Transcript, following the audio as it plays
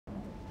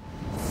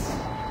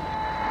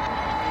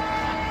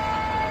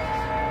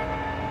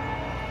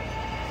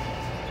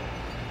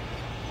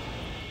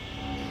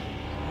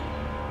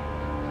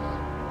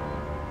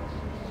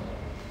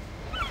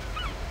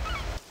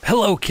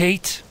Hello,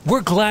 Kate.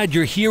 We're glad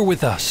you're here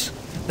with us.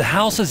 The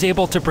house is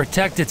able to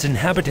protect its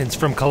inhabitants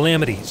from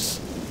calamities.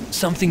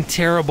 Something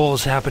terrible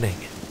is happening.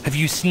 Have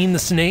you seen the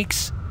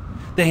snakes?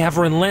 They have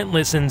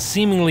relentless and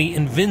seemingly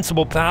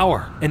invincible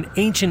power. An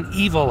ancient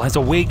evil has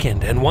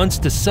awakened and wants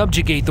to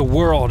subjugate the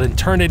world and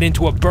turn it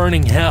into a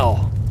burning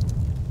hell.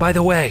 By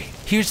the way,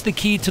 here's the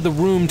key to the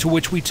room to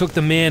which we took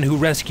the man who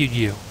rescued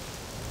you.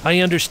 I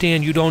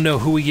understand you don't know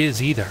who he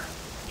is either.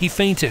 He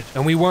fainted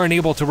and we weren't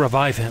able to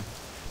revive him.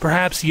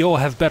 Perhaps you'll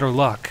have better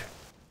luck.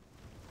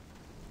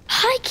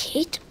 Hi,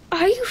 Kate.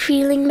 Are you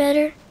feeling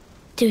better?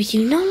 Do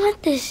you know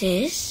what this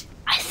is?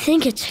 I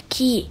think it's a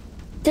key.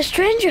 The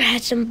stranger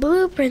had some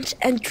blueprints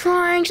and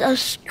drawings of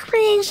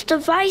strange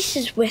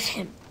devices with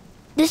him.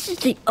 This is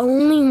the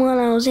only one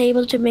I was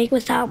able to make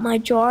without my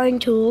drawing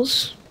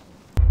tools.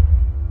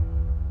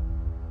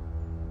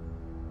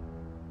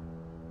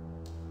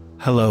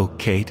 Hello,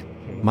 Kate.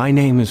 My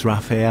name is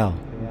Raphael.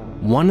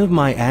 One of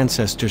my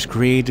ancestors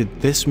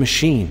created this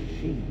machine.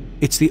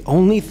 It's the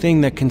only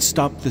thing that can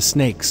stop the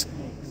snakes,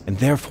 and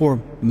therefore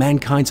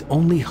mankind's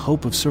only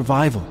hope of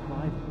survival.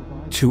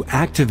 To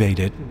activate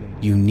it,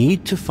 you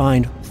need to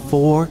find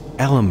 4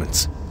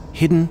 elements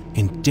hidden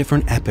in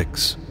different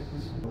epochs.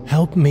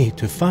 Help me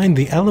to find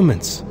the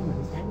elements.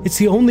 It's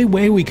the only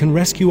way we can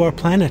rescue our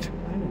planet.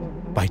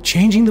 By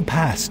changing the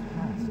past,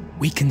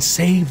 we can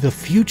save the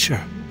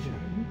future.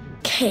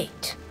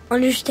 Kate,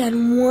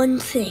 understand one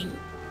thing.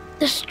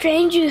 The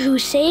stranger who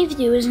saved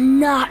you is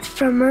not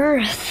from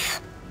Earth.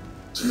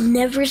 He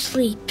never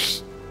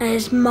sleeps, and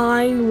his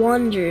mind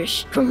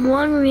wanders from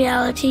one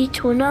reality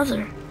to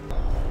another.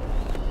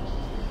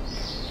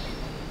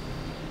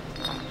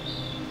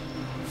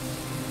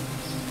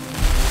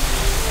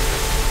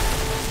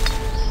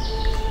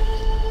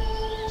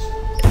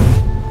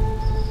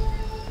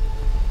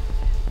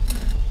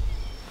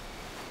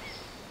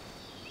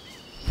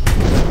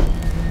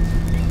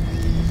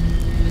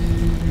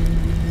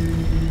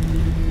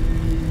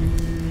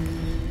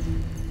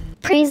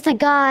 Praise the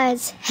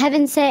gods.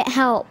 Heaven sent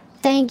help.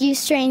 Thank you,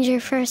 stranger,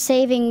 for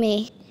saving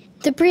me.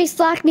 The priest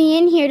locked me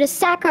in here to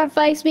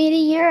sacrifice me to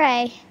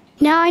Ure.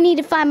 Now I need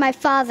to find my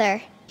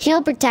father.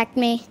 He'll protect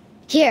me.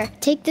 Here,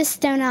 take this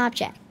stone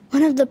object.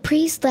 One of the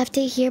priests left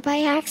it here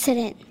by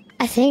accident.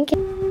 I think...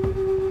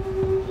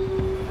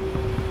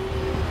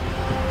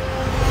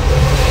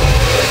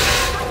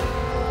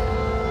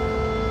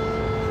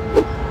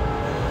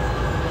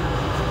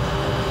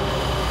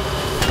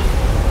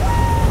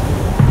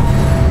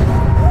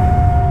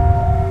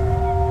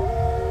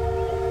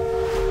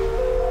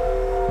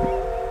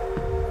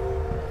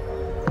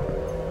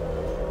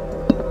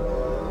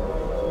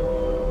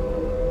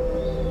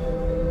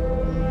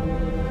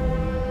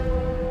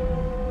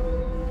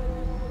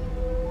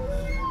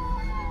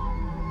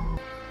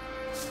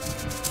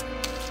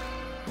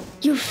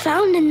 You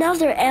found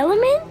another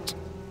element?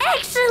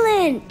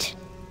 Excellent!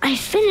 I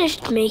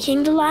finished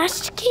making the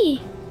last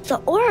key. The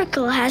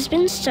Oracle has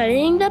been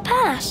studying the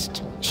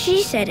past.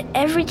 She said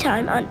every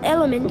time an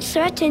element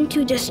threatened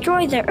to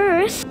destroy the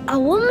Earth, a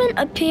woman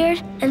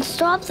appeared and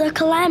stopped the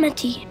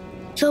calamity.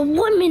 The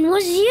woman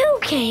was you,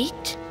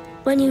 Kate.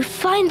 When you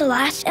find the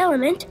last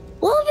element,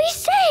 we'll be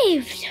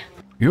saved.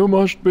 You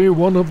must be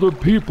one of the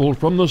people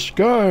from the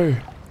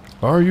sky.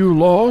 Are you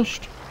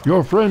lost?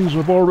 Your friends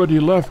have already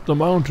left the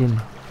mountain.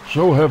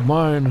 So have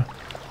mine.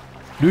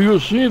 Do you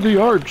see the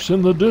arcs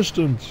in the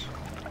distance?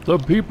 The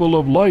people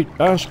of light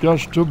ask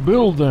us to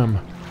build them.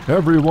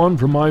 Everyone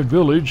from my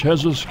village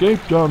has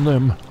escaped on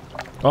them.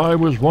 I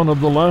was one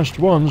of the last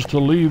ones to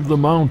leave the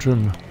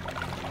mountain.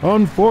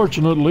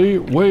 Unfortunately,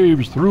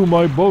 waves threw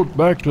my boat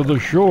back to the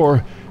shore,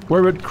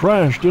 where it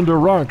crashed into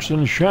rocks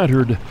and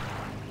shattered.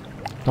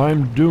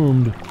 I'm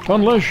doomed,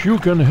 unless you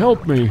can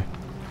help me.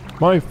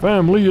 My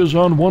family is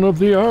on one of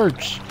the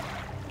arcs.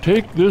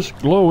 Take this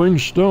glowing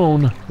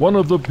stone. One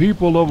of the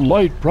people of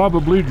light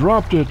probably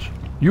dropped it.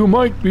 You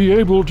might be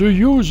able to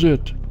use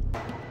it.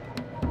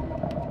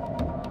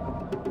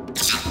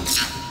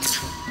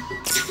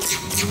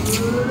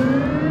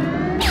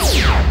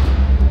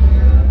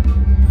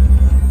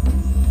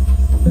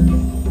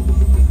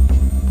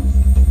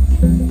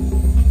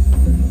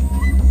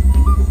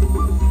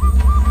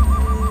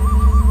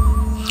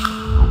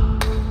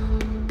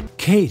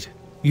 Kate,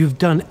 you've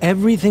done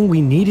everything we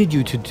needed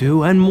you to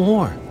do and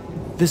more.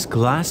 This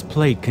glass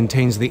plate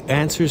contains the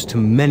answers to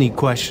many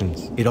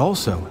questions. It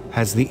also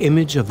has the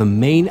image of the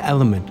main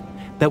element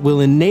that will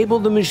enable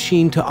the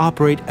machine to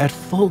operate at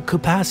full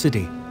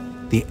capacity,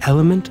 the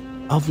element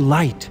of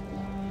light.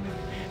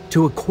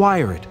 To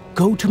acquire it,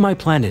 go to my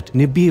planet,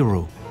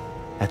 Nibiru.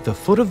 At the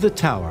foot of the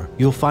tower,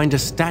 you'll find a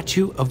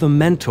statue of the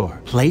Mentor.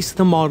 Place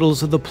the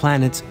models of the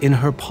planets in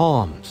her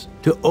palms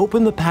to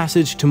open the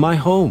passage to my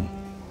home.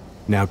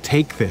 Now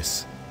take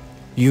this.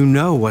 You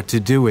know what to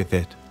do with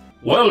it.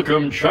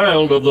 Welcome,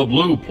 child of the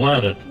blue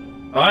planet.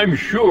 I'm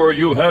sure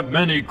you have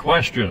many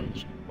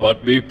questions,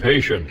 but be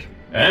patient.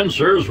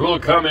 Answers will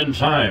come in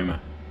time.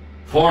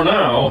 For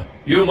now,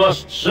 you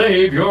must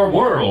save your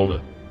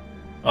world.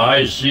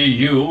 I see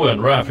you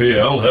and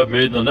Raphael have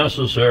made the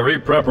necessary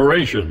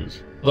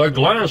preparations. The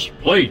glass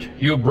plate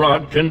you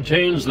brought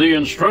contains the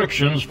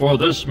instructions for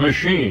this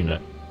machine.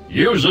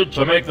 Use it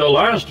to make the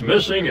last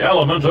missing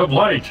element of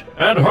light,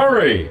 and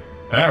hurry!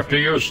 After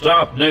you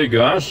stop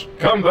Negos,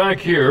 come back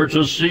here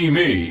to see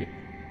me.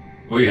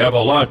 We have a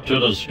lot to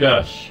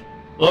discuss.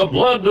 The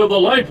blood of the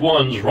Light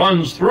Ones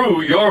runs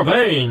through your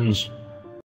veins.